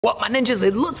Well, my ninjas,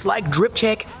 it looks like Drip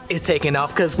Check is taking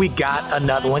off because we got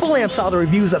another one. Fulaim saw the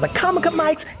reviews of the Comica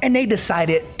mics and they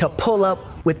decided to pull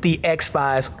up with the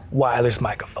X5's wireless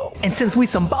microphone. And since we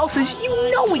some bosses, you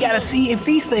know we gotta see if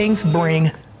these things bring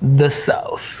the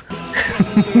sauce.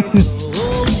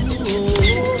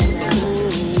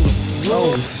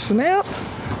 Oh snap.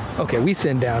 Okay, we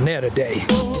sitting down there today.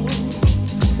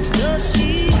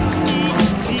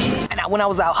 When I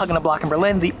was out hugging the block in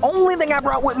Berlin, the only thing I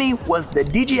brought with me was the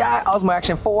DJi Osmo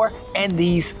Action 4 and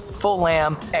these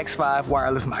Fulaim X5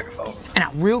 wireless microphones. And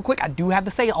now, real quick, I do have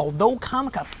to say, although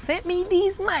Comica sent me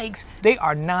these mics, they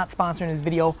are not sponsoring this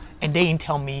video, and they didn't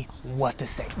tell me what to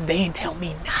say. They didn't tell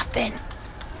me nothing.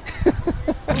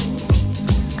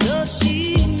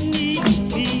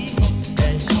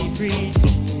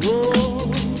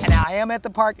 And now I am at the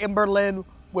park in Berlin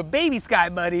with Baby Sky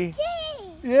Buddy.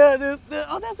 Yeah,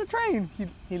 oh, that's a train.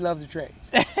 He loves the trains.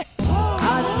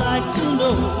 I'd like to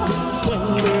know when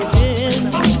we're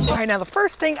in. All right, now the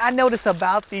first thing I noticed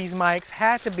about these mics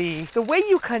had to be the way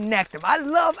you connect them. I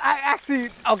love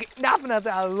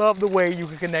the way you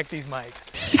can connect these mics.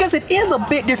 Because it is a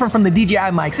bit different from the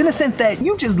DJi mics in the sense that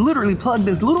you just literally plug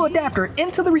this little adapter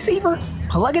into the receiver,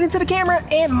 plug it into the camera,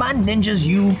 and my ninjas,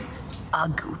 you are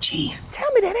Gucci.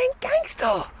 Tell me that ain't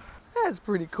gangsta. That's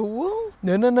pretty cool.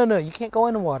 No, you can't go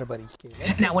in the water, buddy.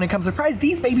 Now, when it comes to price,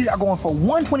 these babies are going for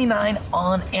 $129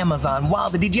 on Amazon, while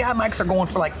the DJi mics are going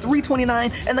for like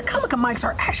 $329, and the Comica mics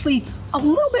are actually a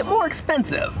little bit more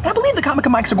expensive. And I believe the Comica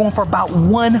mics are going for about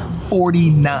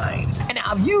 $149. And now,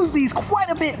 I've used these quite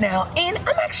a bit now, and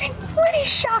I'm actually pretty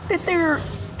shocked that they're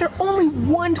only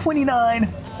 $129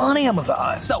 on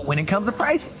Amazon. So when it comes to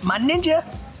price, my ninja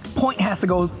point has to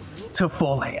go to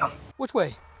Fulaim. Which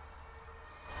way?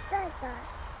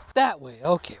 That way,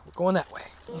 okay, we're going that way.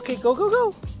 Okay, go, go,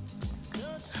 go.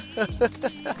 And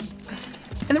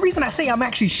the reason I say I'm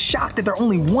actually shocked that they're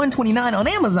only $129 on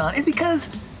Amazon is because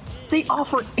they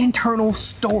offer internal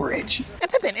storage. And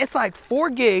Pippin, it's like 4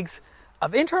 gigs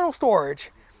of internal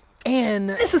storage, and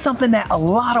this is something that a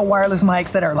lot of wireless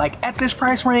mics that are like at this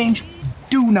price range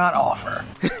do not offer.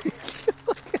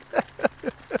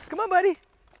 Come on, buddy.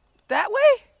 That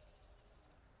way?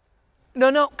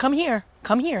 No, come here,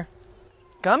 come here.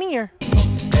 Come here.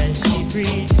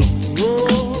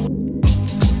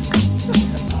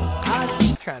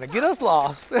 Trying to get us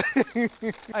lost.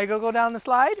 I go down the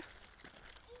slide?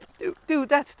 Dude,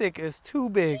 that stick is too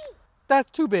big. That's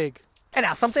too big. And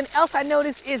now something else I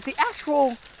noticed is the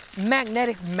actual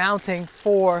magnetic mounting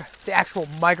for the actual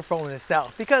microphone in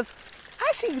itself, because I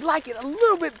actually like it a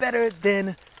little bit better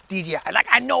than DJi. Like,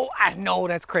 I know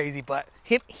that's crazy, but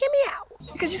hear me out.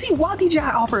 Because you see, while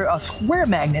DJi offer a square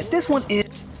magnet, this one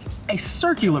is a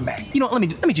circular magnet. You know, let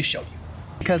me just show you.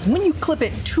 Because when you clip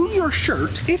it to your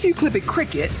shirt, if you clip it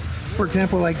cricket, for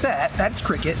example, like that, that's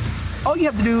cricket, all you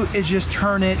have to do is just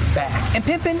turn it back. And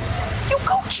Pimpin', you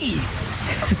Gucci.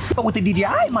 But with the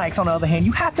DJi mics, on the other hand,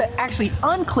 you have to actually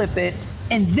unclip it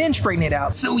and then straighten it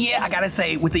out. So yeah, I gotta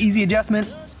say, with the easy adjustment,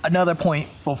 another point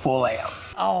for Fulaim.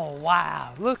 Oh,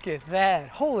 wow, look at that.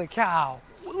 Holy cow,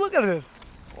 look at this.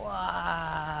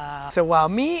 Wow. So while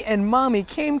me and mommy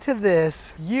came to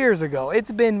this years ago,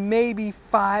 it's been maybe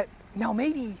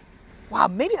maybe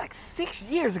like 6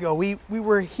 years ago, we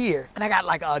were here, and I got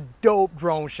like a dope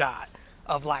drone shot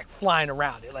of like flying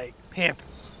around it, like pimp.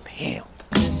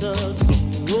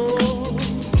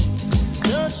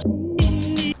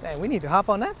 Dang, we need to hop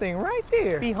on that thing right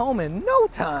there. Be home in no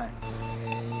time.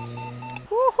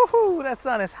 Woohoo, that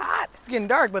sun is hot. It's getting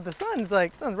dark, but the sun's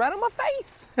right on my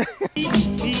face.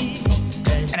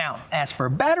 Now, as for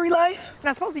battery life, and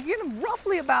I suppose you're getting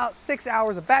roughly about 6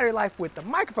 hours of battery life with the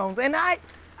microphones, and I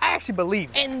actually believe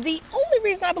it. And the only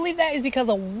reason I believe that is because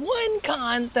of one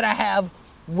con that I have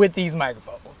with these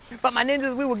microphones. But my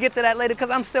ninjas, we will get to that later because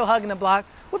I'm still hugging the block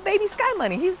with Baby Sky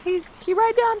Money. He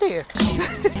right down there.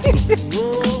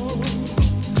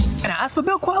 And as for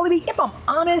build quality, if I'm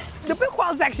honest, the build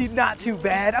quality is actually not too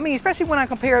bad. I mean, especially when I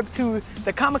compare it to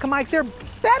the Comica mics, they're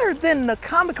better than the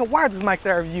Comica wireless mics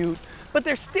that I reviewed, but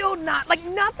they're still not, like,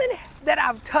 nothing that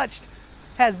I've touched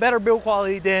has better build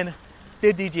quality than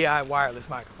the DJi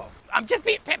wireless microphones. I'm just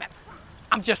being pimpin'.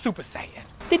 I'm just super saying.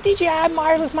 The DJi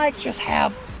wireless mics just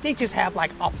have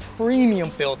like a premium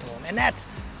feel to them, and that's,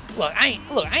 look, I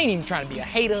ain't even trying to be a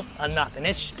hater or nothing.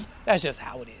 That's just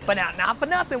how it is. But now, not for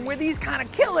nothing, where these kind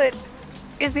of kill it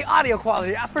is the audio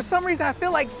quality. For some reason, I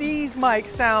feel like these mics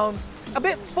sound a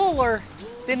bit fuller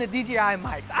than the DJi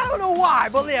mics. I don't know why,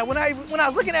 but yeah, when I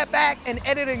was looking at back and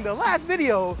editing the last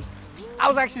video, I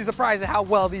was actually surprised at how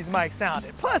well these mics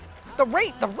sounded. Plus, the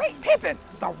range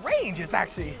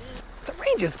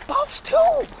range is boss too.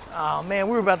 Oh man,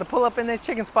 we were about to pull up in this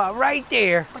chicken spot right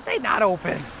there, but they not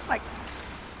open. Like,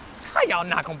 how y'all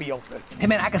not gonna be open? Hey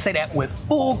man, I can say that with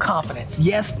full confidence.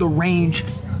 Yes, the range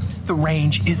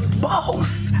is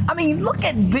boss. I mean, look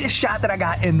at this shot that I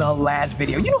got in the last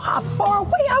video. You know how far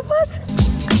away I was?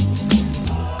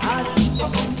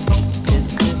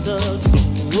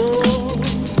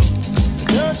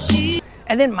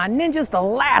 And then my ninjas, the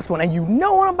last one, and you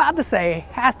know what I'm about to say,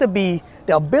 has to be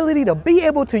the ability to be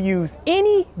able to use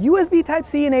any USB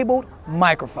Type-C enabled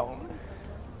microphone.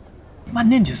 My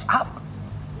ninjas, I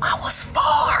was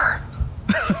far.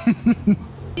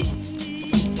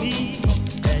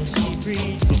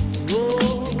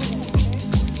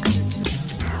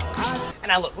 And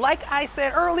now look, like I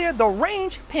said earlier, the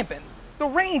range pimping. The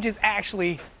range is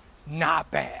actually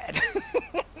not bad.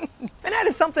 And that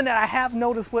is something that I have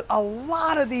noticed with a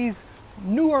lot of these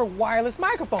newer wireless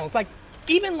microphones. Like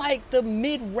even like the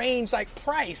mid-range like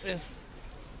price is,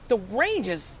 the range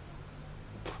is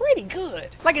pretty good.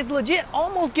 Like it's legit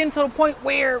almost getting to the point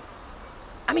where,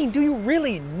 I mean, do you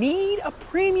really need a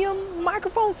premium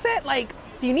microphone set? Like,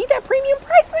 do you need that premium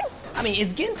pricing? I mean,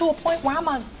 it's getting to a point where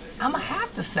I'ma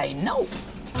have to say no.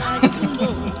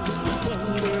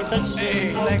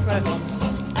 Hey, thanks, man.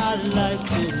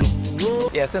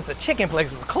 Yeah, since the chicken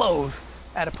place was closed,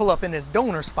 I had to pull up in this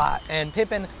donor spot. And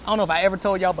Pippin, I don't know if I ever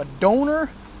told y'all, but donor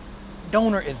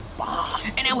is bomb.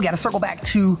 And now we gotta circle back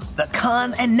to the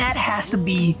con, and that has to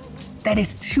be that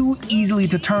it's too easily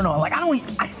to turn on. Like I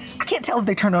can't tell if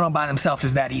they turn it on by themselves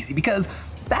is that easy, because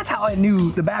that's how I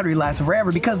knew the battery lasted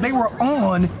forever, because they were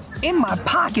on in my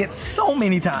pocket so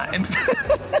many times.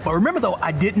 But remember though,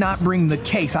 I did not bring the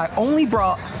case. I only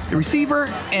brought the receiver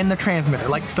and the transmitter,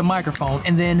 like the microphone,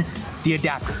 and then the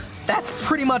adapter. That's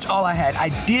pretty much all I had. I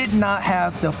did not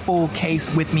have the full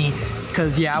case with me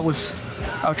because yeah, I was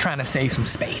trying to save some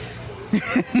space.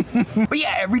 But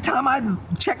yeah, every time I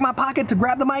check my pocket to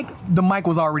grab the mic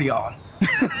was already on.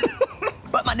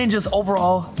 But my ninjas,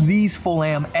 overall, these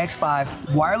Fulaim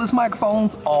X5 wireless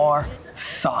microphones are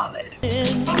solid.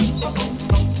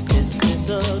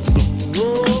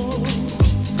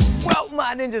 Well,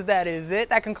 my ninjas, that is it.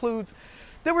 That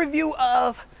concludes the review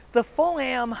of the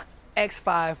Fulaim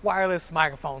X5 wireless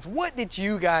microphones. What did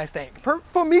you guys think?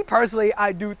 For me personally,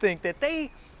 I do think that they're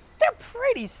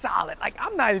pretty solid. Like,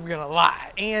 I'm not even gonna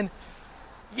lie. And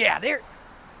yeah,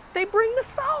 they bring the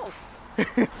sauce.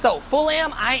 So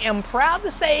Fulaim, I am proud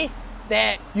to say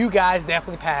that you guys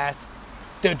definitely passed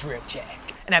the drip check.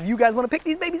 And if you guys want to pick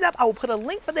these babies up, I will put a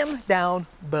link for them down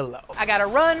below. I gotta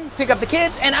run, pick up the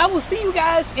kids, and I will see you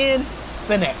guys in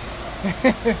the next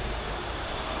one.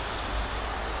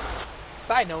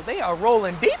 Side note, they are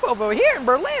rolling deep over here in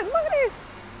Berlin. Look at this.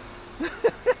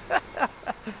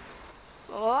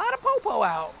 A lot of popo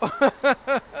out.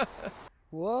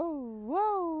 Whoa,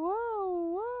 whoa, whoa,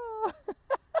 whoa.